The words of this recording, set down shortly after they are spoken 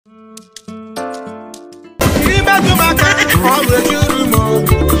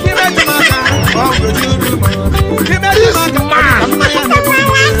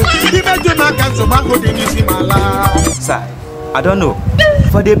Sir, I don't know.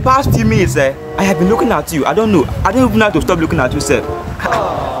 For the past few minutes, I have been looking at you. I don't know. I don't even know how to stop looking at you, sir.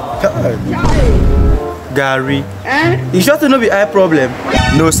 Gary, you sure to know the eye problem?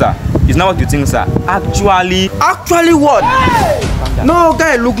 No, sir. It's not what you think, sir. Actually what? No,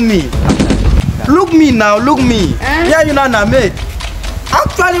 guy, look me. Look me now, look me. Yeah, you know, now, mate.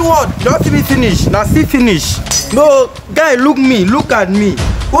 Actually what? Don't see me finish. Now see finish. No, guy, look me. Look at me.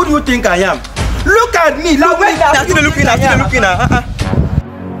 Who do you think I am? Look at me. Look me. I'm still looking at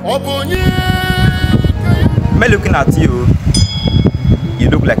Me looking at you. You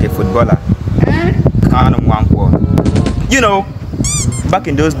look like a footballer. You know, back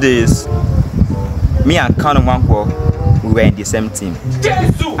in those days, me and Kano Wankwo, we were in the same team.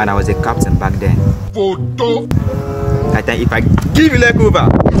 And I was a captain back then. I think if I give you leg over,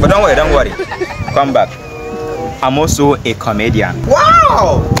 but don't worry. Come back. I'm also a comedian.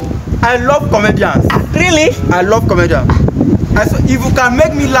 Wow! I love comedians. Really? I love comedians. So if you can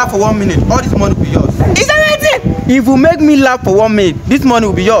make me laugh for 1 minute, all this money will be yours. Is that it? If you make me laugh for 1 minute, this money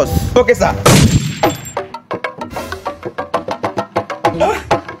will be yours. Okay, sir.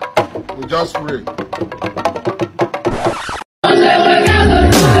 We just pray.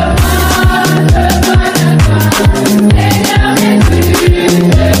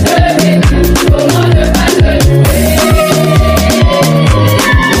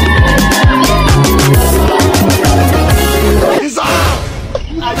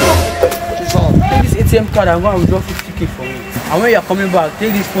 ATM card, I'm going to withdraw 50k for me. And when you're coming back,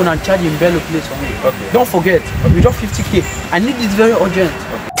 take this phone and charge in Bello place for me. Okay. Don't forget, withdraw 50k. I need this very urgent.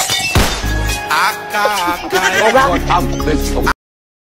 Okay.